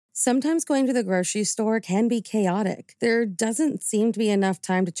Sometimes going to the grocery store can be chaotic. There doesn't seem to be enough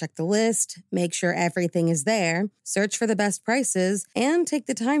time to check the list, make sure everything is there, search for the best prices, and take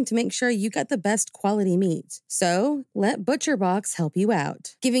the time to make sure you get the best quality meat. So, let ButcherBox help you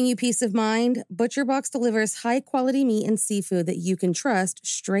out. Giving you peace of mind, ButcherBox delivers high-quality meat and seafood that you can trust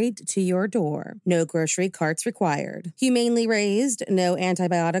straight to your door. No grocery carts required. Humanely raised, no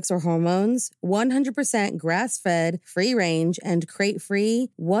antibiotics or hormones, 100% grass-fed, free-range, and crate-free.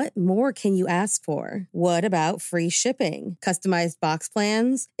 What more can you ask for? What about free shipping, customized box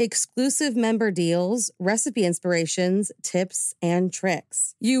plans, exclusive member deals, recipe inspirations, tips, and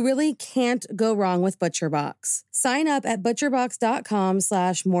tricks? You really can't go wrong with ButcherBox. Sign up at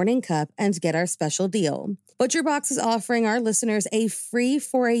butcherbox.com/morningcup and get our special deal. ButcherBox is offering our listeners a free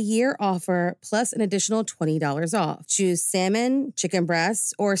for-a-year offer plus an additional $20 off. Choose salmon, chicken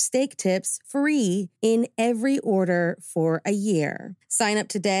breasts, or steak tips free in every order for a year. Sign up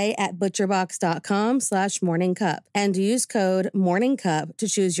today at butcherbox.com/morningcup and use code morningcup to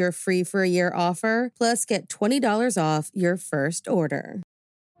choose your free for-a-year offer plus get $20 off your first order.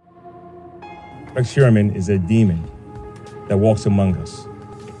 Rex Heuermann is a demon that walks among us,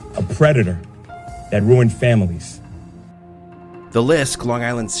 a predator that ruined families. The Lisk, Long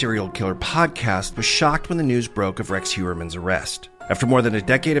Island serial killer podcast, was shocked when the news broke of Rex Heuermann's arrest. After more than a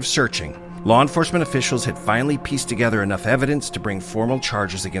decade of searching, law enforcement officials had finally pieced together enough evidence to bring formal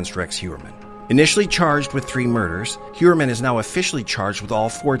charges against Rex Heuermann. Initially charged with 3 murders, Heuermann is now officially charged with all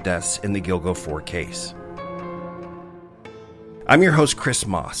 4 deaths in the Gilgo 4 case. I'm your host, Chris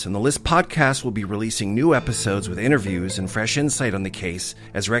Moss, and the Lisk podcast will be releasing new episodes with interviews and fresh insight on the case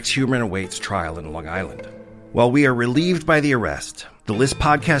as Rex Heuermann awaits trial in Long Island. While we are relieved by the arrest, the Lisk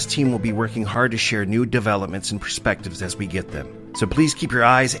podcast team will be working hard to share new developments and perspectives as we get them. So please keep your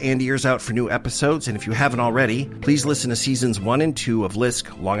eyes and ears out for new episodes, and if you haven't already, please listen to seasons 1 and 2 of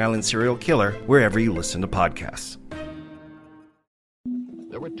Lisk, Long Island Serial Killer, wherever you listen to podcasts.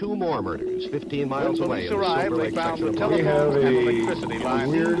 There were 2 more murders 15 miles away. When police arrived, they found the telephone and electricity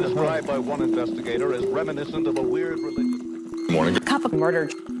lines described by one investigator as reminiscent of a weird religion. Morning. Cup of murder.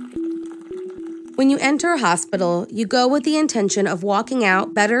 When you enter a hospital, you go with the intention of walking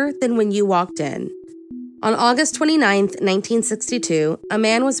out better than when you walked in. On August 29, 1962, a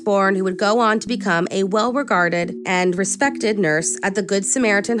man was born who would go on to become a well-regarded and respected nurse at the Good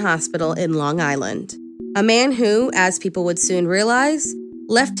Samaritan Hospital in Long Island. A man who, as people would soon realize,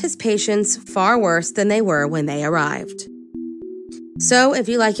 left his patients far worse than they were when they arrived. So, if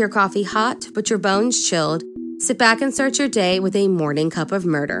you like your coffee hot but your bones chilled, sit back and start your day with a morning cup of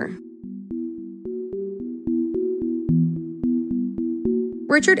murder.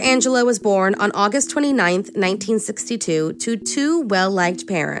 Richard Angelo was born on August 29, 1962, to 2 well-liked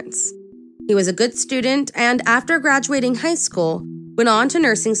parents. He was a good student and, after graduating high school, went on to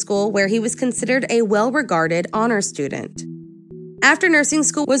nursing school where he was considered a well-regarded honor student. After nursing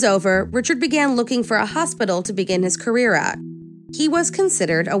school was over, Richard began looking for a hospital to begin his career at. He was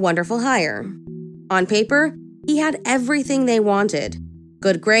considered a wonderful hire. On paper, he had everything they wanted: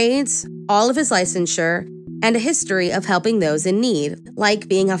 good grades, all of his licensure, and a history of helping those in need, like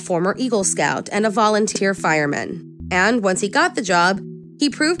being a former Eagle Scout and a volunteer fireman. And once he got the job,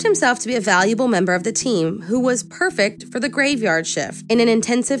 he proved himself to be a valuable member of the team who was perfect for the graveyard shift in an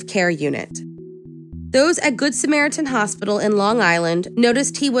intensive care unit. Those at Good Samaritan Hospital in Long Island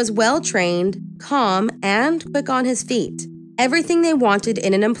noticed he was well-trained, calm, and quick on his feet. Everything they wanted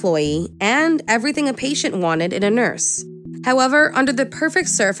in an employee, and everything a patient wanted in a nurse. However, under the perfect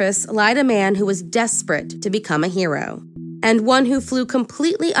surface lied a man who was desperate to become a hero, and one who flew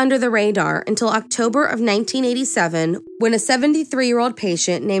completely under the radar until October of 1987, when a 73-year-old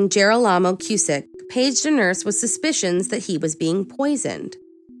patient named Girolamo Cusick paged a nurse with suspicions that he was being poisoned.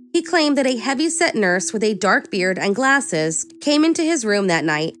 He claimed that a heavy-set nurse with a dark beard and glasses came into his room that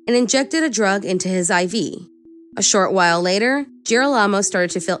night and injected a drug into his IV. A short while later, Girolamo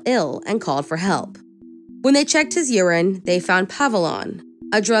started to feel ill and called for help. When they checked his urine, they found Pavilon,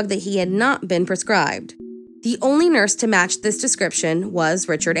 a drug that he had not been prescribed. The only nurse to match this description was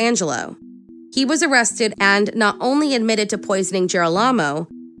Richard Angelo. He was arrested and not only admitted to poisoning Girolamo,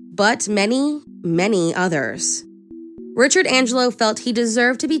 but many, many others. Richard Angelo felt he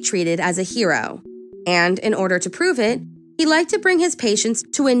deserved to be treated as a hero, and in order to prove it, he liked to bring his patients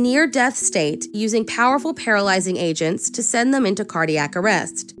to a near-death state using powerful paralyzing agents to send them into cardiac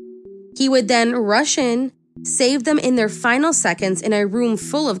arrest. He would then rush in, save them in their final seconds in a room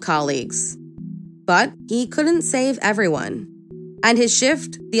full of colleagues. But he couldn't save everyone, and his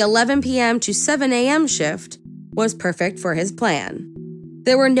shift, the 11 p.m. to 7 a.m. shift, was perfect for his plan.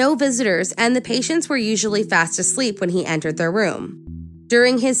 There were no visitors, and the patients were usually fast asleep when he entered their room.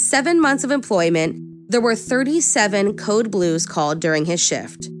 During his 7 months of employment, there were 37 code blues called during his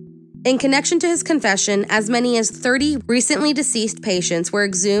shift. In connection to his confession, as many as 30 recently deceased patients were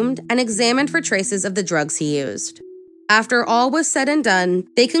exhumed and examined for traces of the drugs he used. After all was said and done,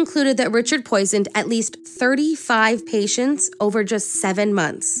 they concluded that Richard poisoned at least 35 patients over just 7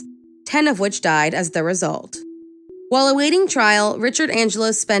 months, 10 of which died as the result. While awaiting trial, Richard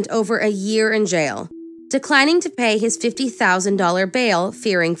Angelos spent over a year in jail, declining to pay his $50,000 bail,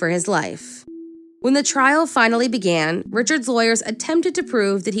 fearing for his life. When the trial finally began, Richard's lawyers attempted to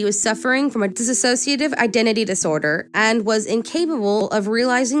prove that he was suffering from a dissociative identity disorder and was incapable of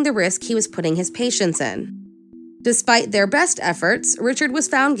realizing the risk he was putting his patients in. Despite their best efforts, Richard was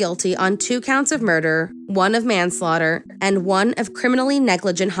found guilty on 2 counts of murder, 1 of manslaughter, and 1 of criminally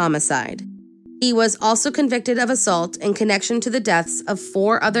negligent homicide. He was also convicted of assault in connection to the deaths of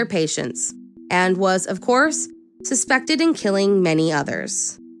 4 other patients, and was, of course, suspected in killing many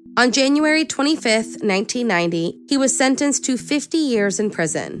others. On January 25, 1990, he was sentenced to 50 years in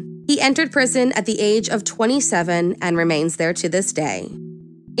prison. He entered prison at the age of 27 and remains there to this day.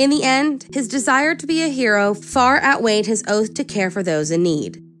 In the end, his desire to be a hero far outweighed his oath to care for those in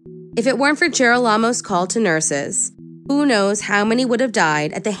need. If it weren't for Girolamo's call to nurses, who knows how many would have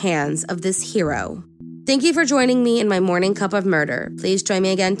died at the hands of this hero. Thank you for joining me in my morning cup of murder. Please join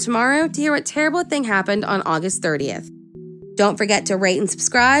me again tomorrow to hear what terrible thing happened on August 30th. Don't forget to rate and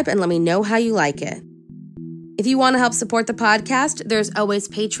subscribe and let me know how you like it. If you want to help support the podcast, there's always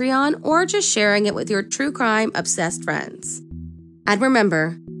Patreon or just sharing it with your true crime obsessed friends. And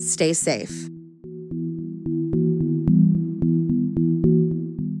remember, stay safe.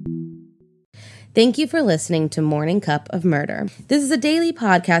 Thank you for listening to Morning Cup of Murder. This is a daily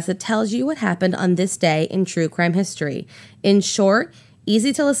podcast that tells you what happened on this day in true crime history. In short,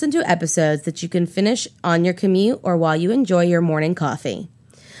 easy to listen to episodes that you can finish on your commute or while you enjoy your morning coffee.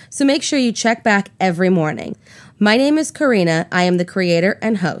 So make sure you check back every morning. My name is Karina. I am the creator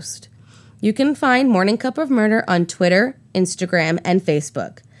and host. You can find Morning Cup of Murder on Twitter, Instagram, and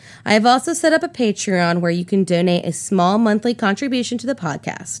Facebook. I have also set up a Patreon where you can donate a small monthly contribution to the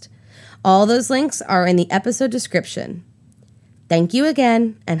podcast. All those links are in the episode description. Thank you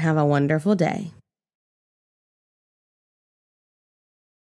again, and have a wonderful day.